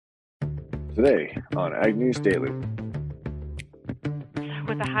Today on Ag News Daily.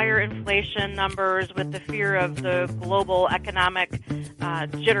 With the higher inflation numbers, with the fear of the global economic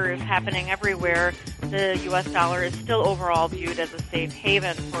jitters happening everywhere, the U.S. dollar is still overall viewed as a safe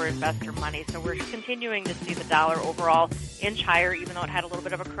haven for investor money. So we're continuing to see the dollar overall inch higher, even though it had a little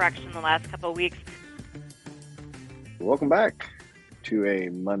bit of a correction in the last couple of weeks. Welcome back to a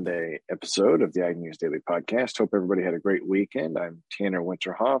Monday episode of the Ag News Daily Podcast. Hope everybody had a great weekend. I'm Tanner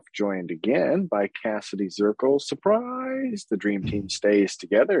Winterhoff, joined again by Cassidy Zirkle. Surprise! The dream team stays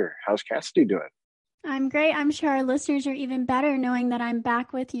together. How's Cassidy doing? I'm great. I'm sure our listeners are even better knowing that I'm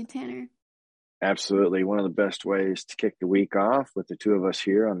back with you, Tanner. Absolutely. One of the best ways to kick the week off with the two of us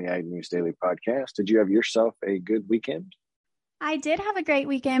here on the Ag News Daily Podcast. Did you have yourself a good weekend? I did have a great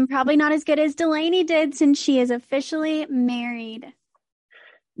weekend. Probably not as good as Delaney did since she is officially married.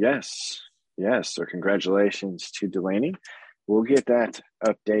 Yes. So congratulations to Delaney. We'll get that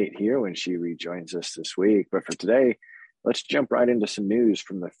update here when she rejoins us this week. But for today, let's jump right into some news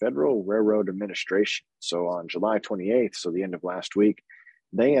from the Federal Railroad Administration. So on July 28th, so the end of last week,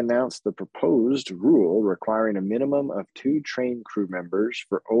 they announced the proposed rule requiring a minimum of 2 train crew members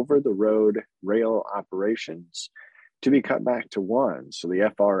for over-the-road rail operations to be cut back to 1. So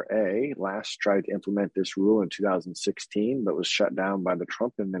the FRA last tried to implement this rule in 2016, but was shut down by the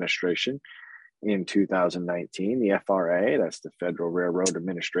Trump administration in 2019. The FRA, that's the Federal Railroad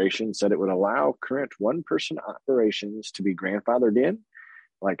Administration, said it would allow current one-person operations to be grandfathered in,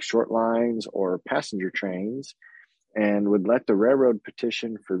 like short lines or passenger trains, and would let the railroad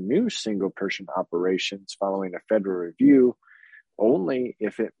petition for new single-person operations following a federal review only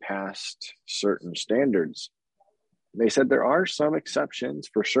if it passed certain standards. They said there are some exceptions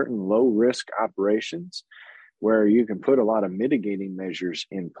for certain low-risk operations where you can put a lot of mitigating measures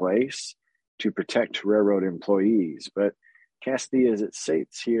in place to protect railroad employees. But Cassidy, as it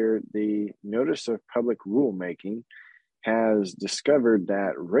states here, the Notice of Public Rulemaking has discovered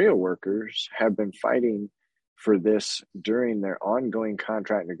that rail workers have been fighting for this during their ongoing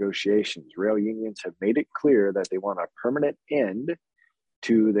contract negotiations. Rail unions have made it clear that they want a permanent end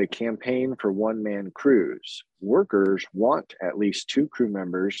to the campaign for one-man crews. Workers want at least 2 crew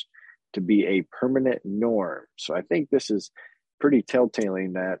members to be a permanent norm. So I think this is pretty telltale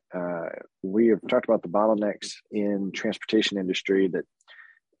that we have talked about the bottlenecks in transportation industry, that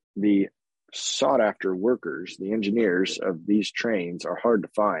the sought-after workers, the engineers of these trains, are hard to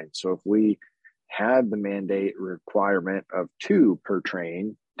find. So if we had the mandate requirement of 2 per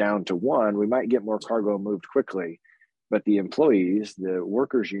train down to 1, we might get more cargo moved quickly. But the employees, the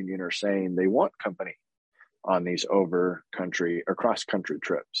workers union, are saying they want company on these cross-country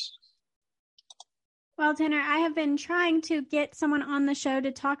trips. Well, Tanner, I have been trying to get someone on the show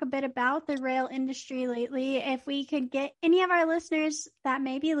to talk a bit about the rail industry lately. If we could get any of our listeners that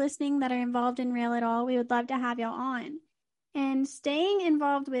may be listening that are involved in rail at all, we would love to have y'all on. And staying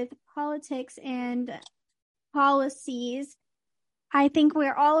involved with politics and policies, I think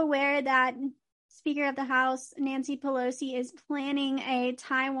we're all aware that Speaker of the House, Nancy Pelosi, is planning a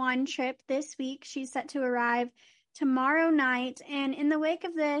Taiwan trip this week. She's set to arrive tomorrow night. And in the wake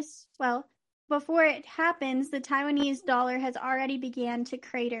of this, well, before it happens, the Taiwanese dollar has already began to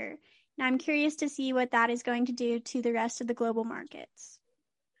crater. And I'm curious to see what that is going to do to the rest of the global markets.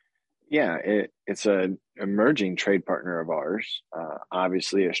 Yeah, it's an emerging trade partner of ours,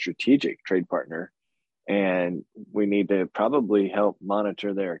 obviously a strategic trade partner. And we need to probably help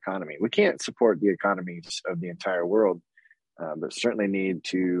monitor their economy. We can't support the economies of the entire world, but certainly need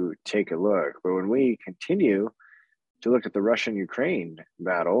to take a look. But when we continue to look at the Russian-Ukraine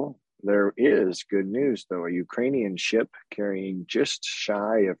battle, there is good news, though. A Ukrainian ship carrying just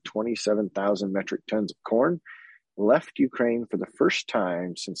shy of 27,000 metric tons of corn left Ukraine for the first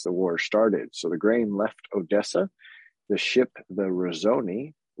time since the war started. So the grain left Odessa. The ship, the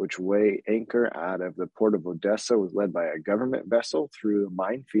Rozhony, which weigh anchor out of the port of Odessa, was led by a government vessel through a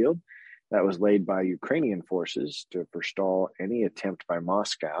minefield that was laid by Ukrainian forces to forestall any attempt by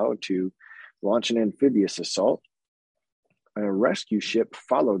Moscow to launch an amphibious assault. A rescue ship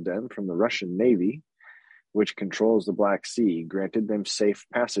followed them from the Russian Navy, which controls the Black Sea, granted them safe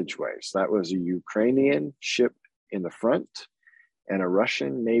passageways. That was a Ukrainian ship in the front and a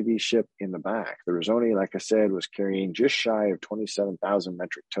Russian Navy ship in the back. The Rozhony, like I said, was carrying just shy of 27,000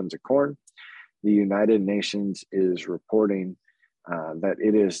 metric tons of corn. The United Nations is reporting that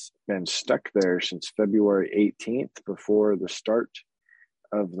it has been stuck there since February 18th, before the start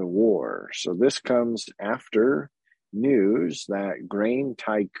of the war. So this comes after news that grain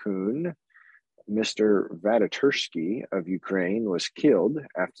tycoon Mr. Vatursky of Ukraine was killed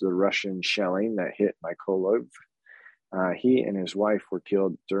after the Russian shelling that hit Mykolaiv He and his wife were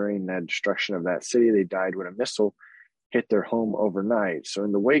killed during the destruction of that city. They died when a missile hit their home overnight. So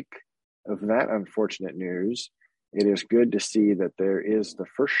in the wake of that unfortunate news, it is good to see that there is the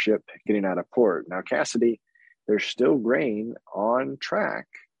first ship getting out of port. Now, Cassidy, there's still grain on track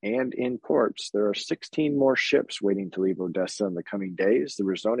and in ports. There are 16 more ships waiting to leave Odessa in the coming days. The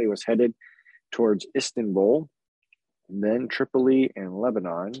Razoni was headed towards Istanbul, then Tripoli and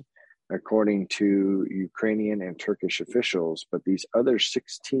Lebanon, according to Ukrainian and Turkish officials. But these other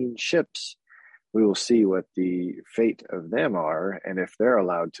 16 ships, we will see what the fate of them are and if they're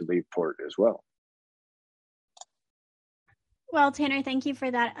allowed to leave port as well. Well, Tanner, thank you for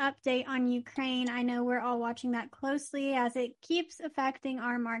that update on Ukraine. I know we're all watching that closely as it keeps affecting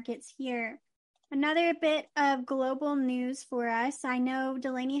our markets here. Another bit of global news for us. I know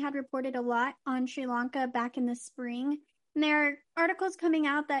Delaney had reported a lot on Sri Lanka back in the spring. And there are articles coming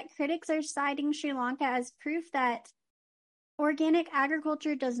out that critics are citing Sri Lanka as proof that organic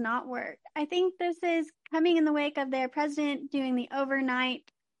agriculture does not work. I think this is coming in the wake of their president doing the overnight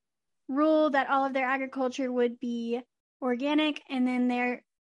rule that all of their agriculture would be organic, and then their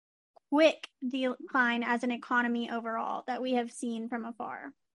quick decline as an economy overall that we have seen from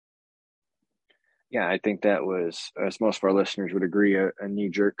afar. Yeah, I think that was, as most of our listeners would agree, a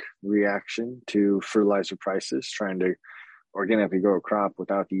knee-jerk reaction to fertilizer prices, trying to organically grow a crop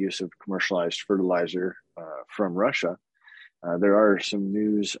without the use of commercialized fertilizer from Russia. There are some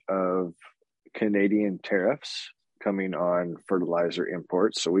news of Canadian tariffs coming on fertilizer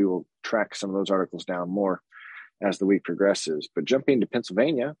imports, so we will track some of those articles down more as the week progresses. But jumping to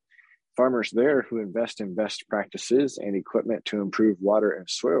Pennsylvania, farmers there who invest in best practices and equipment to improve water and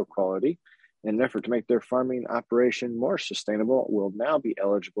soil quality in an effort to make their farming operation more sustainable will now be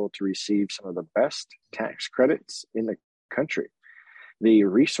eligible to receive some of the best tax credits in the country. The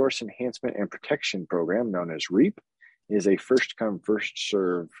Resource Enhancement and Protection Program, known as REAP, is a first-come,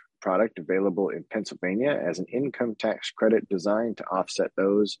 first-served product available in Pennsylvania as an income tax credit designed to offset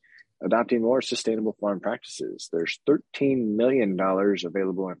those adopting more sustainable farm practices. There's $13 million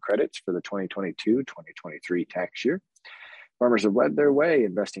available in credits for the 2022-2023 tax year. Farmers have led their way,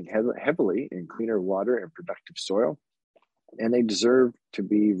 investing heavily in cleaner water and productive soil, and they deserve to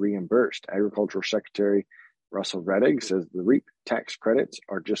be reimbursed. Agricultural Secretary Russell Rettig says the REAP tax credits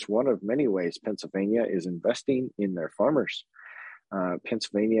are just one of many ways Pennsylvania is investing in their farmers.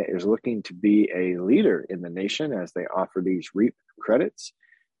 Pennsylvania is looking to be a leader in the nation as they offer these REAP credits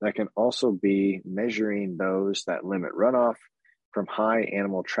that can also be measuring those that limit runoff from high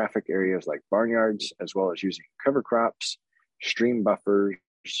animal traffic areas like barnyards, as well as using cover crops, stream buffers,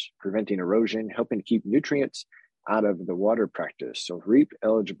 preventing erosion, helping to keep nutrients out of the water practice. So REAP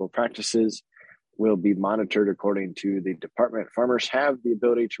eligible practices will be monitored according to the department. Farmers have the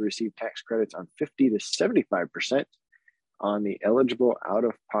ability to receive tax credits on 50 to 75% on the eligible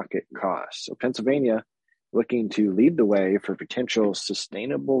out-of-pocket costs. So Pennsylvania looking to lead the way for potential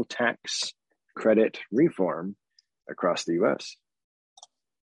sustainable tax credit reform across the U.S.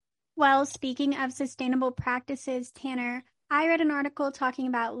 Well, speaking of sustainable practices, Tanner, I read an article talking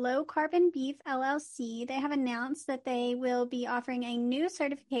about Low Carbon Beef LLC. They have announced that they will be offering a new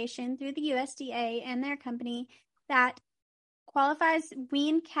certification through the USDA and their company that qualifies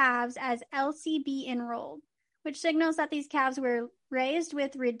weaned calves as LCB enrolled, which signals that these calves were raised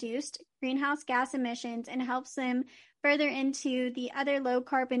with reduced greenhouse gas emissions and helps them further into the other low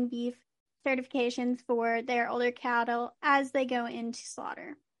carbon beef certifications for their older cattle as they go into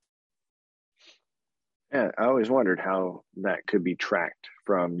slaughter. Yeah, I always wondered how that could be tracked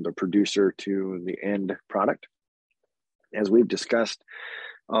from the producer to the end product. As we've discussed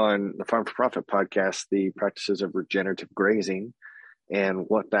on the Farm for Profit podcast, the practices of regenerative grazing and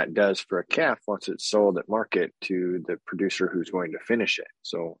what that does for a calf once it's sold at market to the producer who's going to finish it.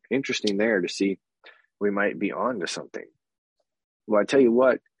 So interesting there to see we might be on to something. Well, I tell you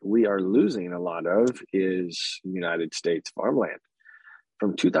what, we are losing a lot of is United States farmland.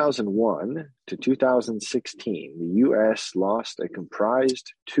 From 2001 to 2016, the U.S. lost a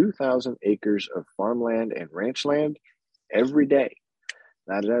comprised 2,000 acres of farmland and ranch land every day.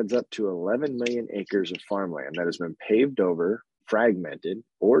 That adds up to 11 million acres of farmland that has been paved over, fragmented,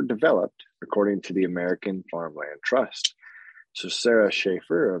 or developed according to the American Farmland Trust. So Sarah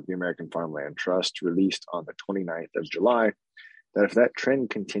Schaefer of the American Farmland Trust released on the 29th of July that if that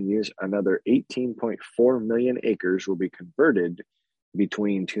trend continues, another 18.4 million acres will be converted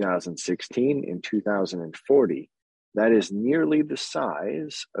between 2016 and 2040. That is nearly the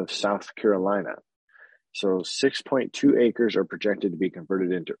size of South Carolina. So 6.2 acres are projected to be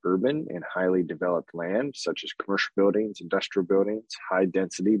converted into urban and highly developed land, such as commercial buildings, industrial buildings, high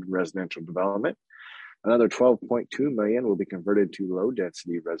density residential development. Another 12.2 million will be converted to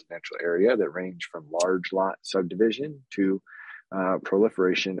low-density residential area that range from large lot subdivision to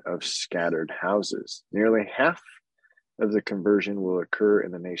proliferation of scattered houses. Nearly half of the conversion will occur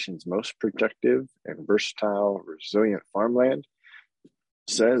in the nation's most productive and versatile, resilient farmland,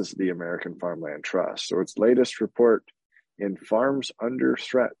 says the American Farmland Trust. So its latest report in Farms Under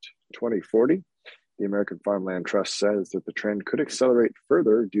Threat 2040, the American Farmland Trust says that the trend could accelerate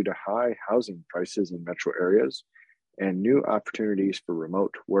further due to high housing prices in metro areas and new opportunities for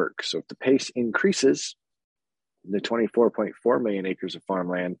remote work. So if the pace increases, the 24.4 million acres of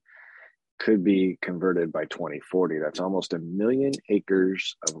farmland could be converted by 2040. That's almost 1 million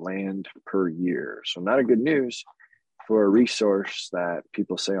acres of land per year. So not a good news for a resource that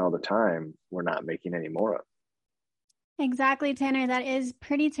people say all the time we're not making any more of. Exactly, Tanner. That is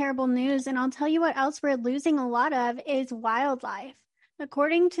pretty terrible news. And I'll tell you what else we're losing a lot of is wildlife.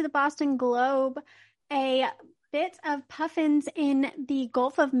 According to the Boston Globe, a bit of puffins in the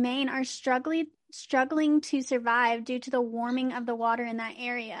Gulf of Maine are struggling to survive due to the warming of the water in that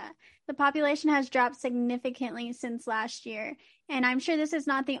area. The population has dropped significantly since last year. And I'm sure this is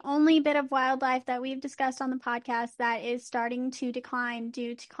not the only bit of wildlife that we've discussed on the podcast that is starting to decline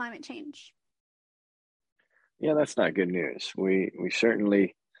due to climate change. Yeah, that's not good news. We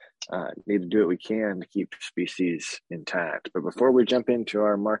certainly need to do what we can to keep species intact. But before we jump into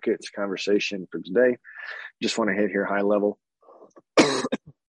our markets conversation for today, just want to hit here high level.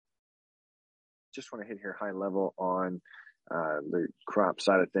 On the crop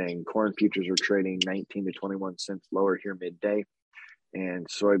side of things. Corn futures are trading 19 to 21 cents lower here midday, and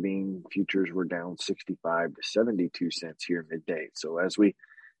soybean futures were down 65 to 72 cents here midday. So as we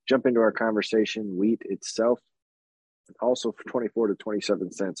jump into our conversation, wheat itself also for 24 to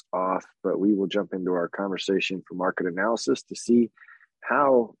 27 cents off, but we will jump into our conversation for market analysis to see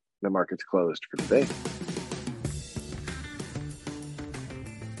how the market's closed for today.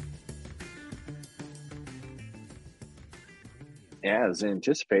 As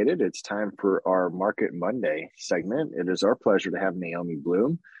anticipated, it's time for our Market Monday segment. It is our pleasure to have Naomi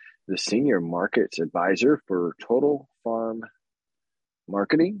Bloom, the Senior Markets Advisor for Total Farm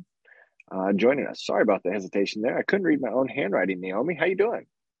Marketing, joining us. Sorry about the hesitation there. I couldn't read my own handwriting, Naomi. How you doing?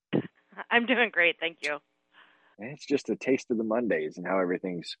 I'm doing great, thank you. It's just a taste of the Mondays and how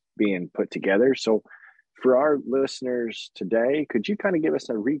everything's being put together. So for our listeners today, could you kind of give us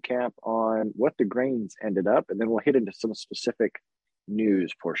a recap on what the grains ended up, and then we'll hit into some specific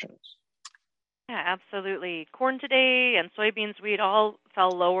news portions? Yeah, absolutely. Corn today and soybeans, wheat all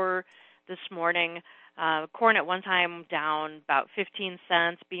fell lower this morning. Corn at one time down about 15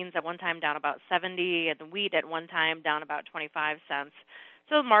 cents, beans at one time down about 70, and wheat at one time down about 25 cents.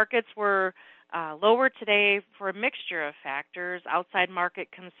 So the markets were lower today for a mixture of factors: outside market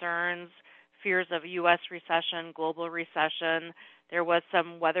concerns, fears of U.S. recession, global recession. There was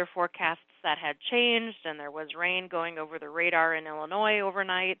some weather forecasts that had changed, and there was rain going over the radar in Illinois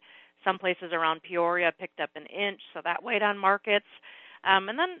overnight. Some places around Peoria picked up an inch, so that weighed on markets. And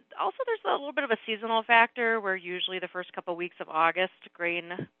then also there's a little bit of a seasonal factor where usually the first couple of weeks of August,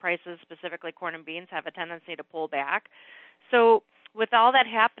 grain prices, specifically corn and beans, have a tendency to pull back. So with all that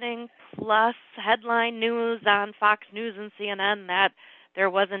happening, plus headline news on Fox News and CNN that there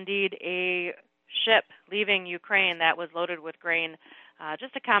was indeed a ship leaving Ukraine that was loaded with grain,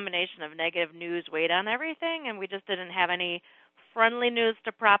 just a combination of negative news weighed on everything, and we just didn't have any friendly news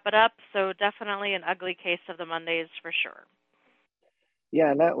to prop it up. So definitely an ugly case of the Mondays for sure.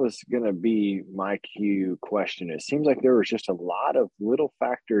 Yeah, and that was going to be my cue question. It seems like there was just a lot of little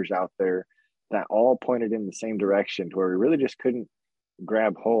factors out there that all pointed in the same direction to where we really just couldn't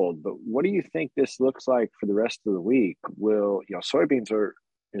grab hold. But what do you think this looks like for the rest of the week? Soybeans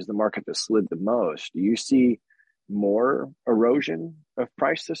is the market that slid the most. Do you see more erosion of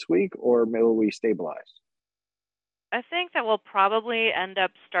price this week, or will we stabilize? I think that we'll probably end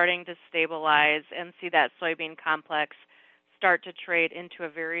up starting to stabilize and see that soybean complex start to trade into a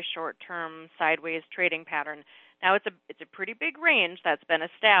very short-term sideways trading pattern. Now, it's a pretty big range that's been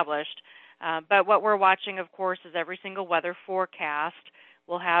established, but what we're watching, of course, is every single weather forecast.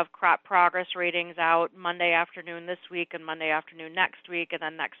 We'll have crop progress ratings out Monday afternoon this week and Monday afternoon next week, and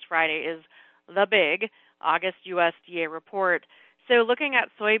then next Friday is the big August USDA report. So looking at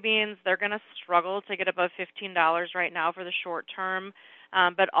soybeans, they're going to struggle to get above $15 right now for the short term,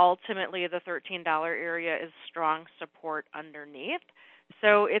 but ultimately the $13 area is strong support underneath.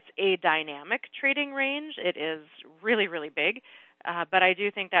 So it's a dynamic trading range. It is really, really big, but I do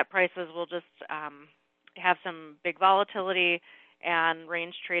think that prices will just have some big volatility and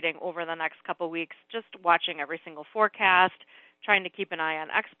range trading over the next couple of weeks, just watching every single forecast, trying to keep an eye on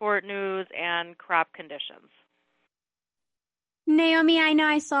export news and crop conditions. Naomi, I know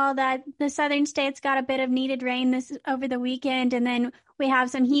I saw that the southern states got a bit of needed rain this over the weekend, and then we have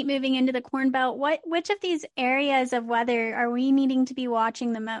some heat moving into the Corn Belt. Which of these areas of weather are we needing to be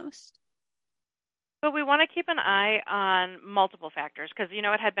watching the most? But we want to keep an eye on multiple factors because,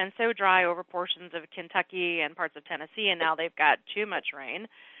 it had been so dry over portions of Kentucky and parts of Tennessee, and now they've got too much rain.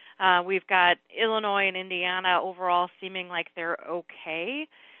 We've got Illinois and Indiana overall seeming like they're okay,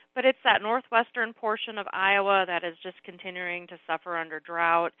 but it's that northwestern portion of Iowa that is just continuing to suffer under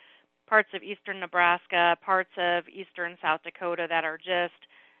drought, parts of eastern Nebraska, parts of eastern South Dakota that are just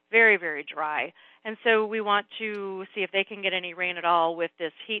very, very dry. And so we want to see if they can get any rain at all with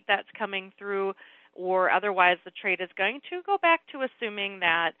this heat that's coming through, or otherwise the trade is going to go back to assuming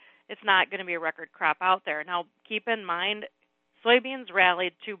that it's not going to be a record crop out there. Now, keep in mind, soybeans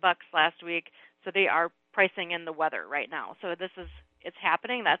rallied $2 last week, so they are pricing in the weather right now. So it's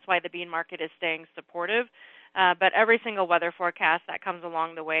happening. That's why the bean market is staying supportive. But every single weather forecast that comes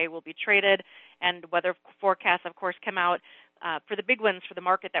along the way will be traded, and weather forecasts, of course, come out for the big ones for the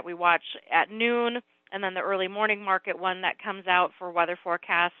market that we watch at noon, and then the early morning market one that comes out for weather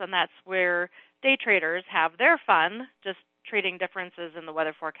forecasts, and that's where day traders have their fun, just trading differences in the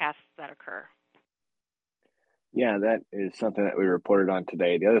weather forecasts that occur. Yeah, that is something that we reported on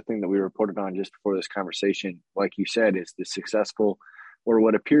today. The other thing that we reported on just before this conversation, like you said, is the successful, or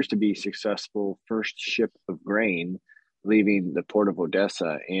what appears to be successful, first ship of grain leaving the port of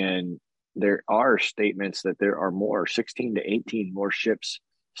Odessa. And there are statements that there are 16 to 18 more ships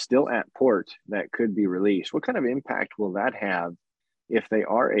still at port that could be released. What kind of impact will that have if they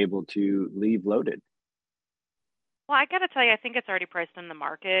are able to leave loaded? Well, I got to tell you, I think it's already priced in the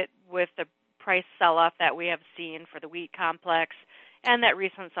market with the price sell-off that we have seen for the wheat complex and that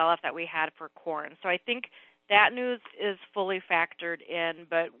recent sell-off that we had for corn. So I think that news is fully factored in,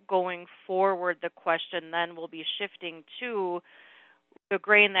 but going forward, the question then will be shifting to the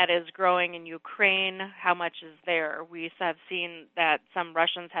grain that is growing in Ukraine. How much is there? We have seen that some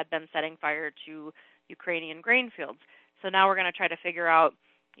Russians had been setting fire to Ukrainian grain fields. So now we're going to try to figure out,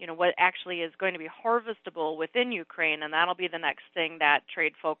 what actually is going to be harvestable within Ukraine, and that'll be the next thing that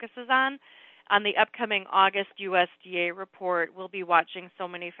trade focuses on. On the upcoming August USDA report, we'll be watching so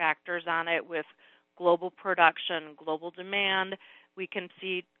many factors on it with global production, global demand. We can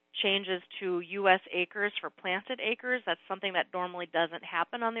see changes to U.S. acres for planted acres. That's something that normally doesn't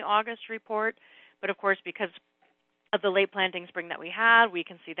happen on the August report. But, of course, because of the late planting spring that we had, we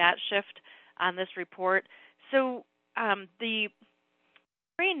can see that shift on this report. So the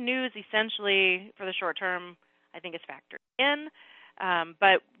grain news essentially for the short term, I think, is factored in.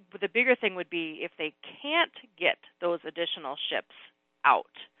 But the bigger thing would be if they can't get those additional ships out,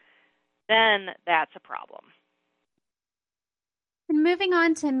 then that's a problem. And moving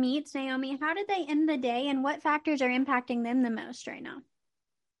on to meats, Naomi, how did they end the day and what factors are impacting them the most right now?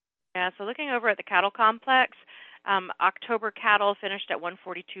 Yeah, so looking over at the cattle complex, October cattle finished at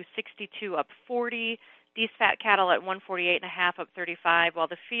 142.62, up 40. These fat cattle at 148.5, up 35, while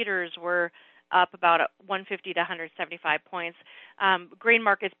the feeders were up about 150 to 175 points. Grain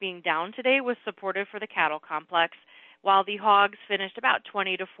markets being down today was supportive for the cattle complex, while the hogs finished about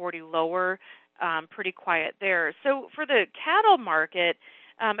 20 to 40 lower, pretty quiet there. So for the cattle market,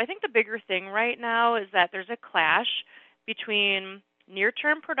 I think the bigger thing right now is that there's a clash between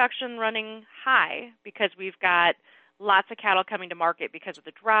near-term production running high because we've got lots of cattle coming to market because of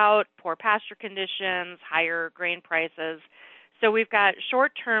the drought, poor pasture conditions, higher grain prices. So we've got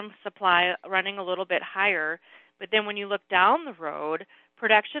short-term supply running a little bit higher, but then when you look down the road,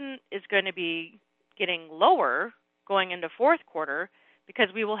 production is going to be getting lower going into fourth quarter because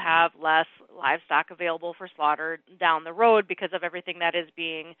we will have less livestock available for slaughter down the road because of everything that is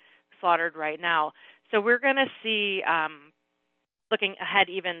being slaughtered right now. So we're going to see, looking ahead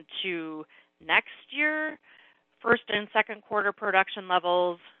even to next year, first and second quarter production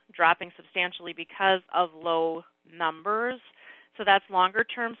levels dropping substantially because of low numbers. So that's longer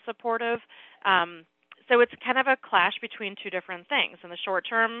term supportive. So it's kind of a clash between two different things. In the short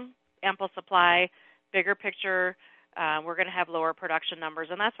term, ample supply, bigger picture, we're going to have lower production numbers.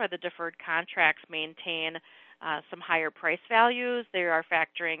 And that's why the deferred contracts maintain some higher price values. They are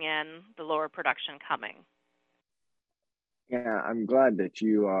factoring in the lower production coming. Yeah, I'm glad that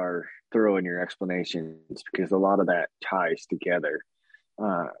you are thorough in your explanations because a lot of that ties together.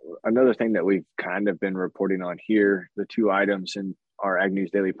 Another thing that we've kind of been reporting on here, the two items in our Ag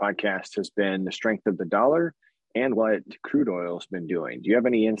News Daily podcast has been the strength of the dollar and what crude oil has been doing. Do you have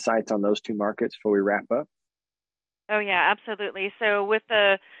any insights on those two markets before we wrap up? Oh, yeah, absolutely. So with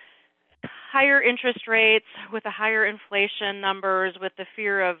the higher interest rates, with the higher inflation numbers, with the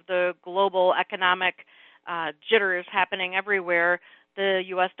fear of the global economic jitters happening everywhere, the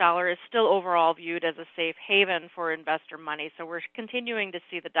U.S. dollar is still overall viewed as a safe haven for investor money. So we're continuing to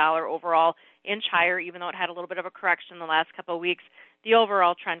see the dollar overall inch higher, even though it had a little bit of a correction the last couple of weeks. The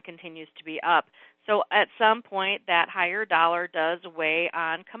overall trend continues to be up. So at some point, that higher dollar does weigh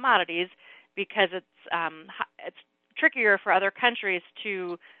on commodities because it's trickier for other countries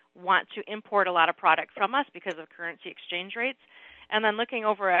to want to import a lot of product from us because of currency exchange rates. And then looking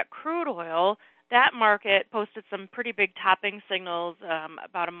over at crude oil, that market posted some pretty big topping signals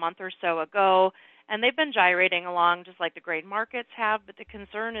about a month or so ago, and they've been gyrating along just like the grain markets have. But the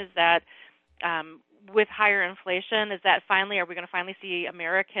concern is that with higher inflation, are we going to finally see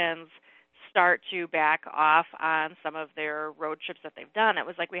Americans start to back off on some of their road trips that they've done? It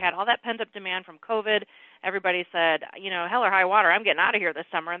was like we had all that pent-up demand from COVID. Everybody said, hell or high water, I'm getting out of here this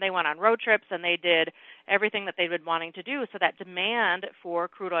summer. And they went on road trips and they did everything that they've been wanting to do. So that demand for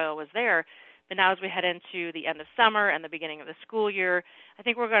crude oil was there. But now as we head into the end of summer and the beginning of the school year, I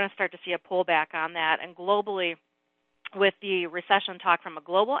think we're going to start to see a pullback on that. And globally, with the recession talk from a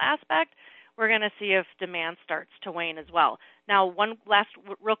global aspect, we're going to see if demand starts to wane as well. Now, one last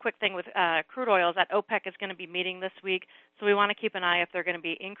real quick thing with crude oil is that OPEC is going to be meeting this week, so we want to keep an eye if they're going to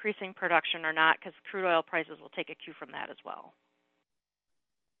be increasing production or not, because crude oil prices will take a cue from that as well.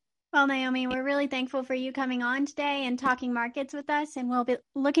 Well, Naomi, we're really thankful for you coming on today and talking markets with us, and we'll be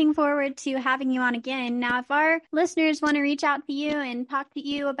looking forward to having you on again. Now, if our listeners want to reach out to you and talk to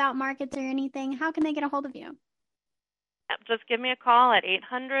you about markets or anything, how can they get a hold of you? Just give me a call at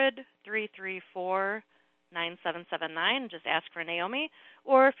 800-334-9779 and just ask for Naomi,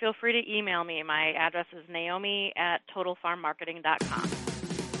 or feel free to email me. My address is naomi@totalfarmmarketing.com.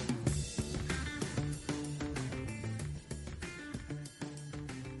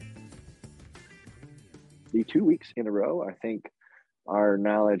 The 2 weeks in a row, I think our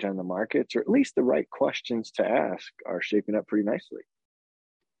knowledge on the markets, or at least the right questions to ask, are shaping up pretty nicely.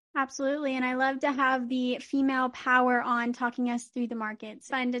 Absolutely. And I love to have the female power on talking us through the markets.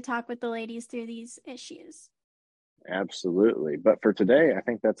 Fun to talk with the ladies through these issues. Absolutely. But for today, I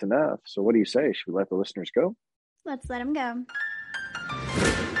think that's enough. So what do you say? Should we let the listeners go? Let's let them go.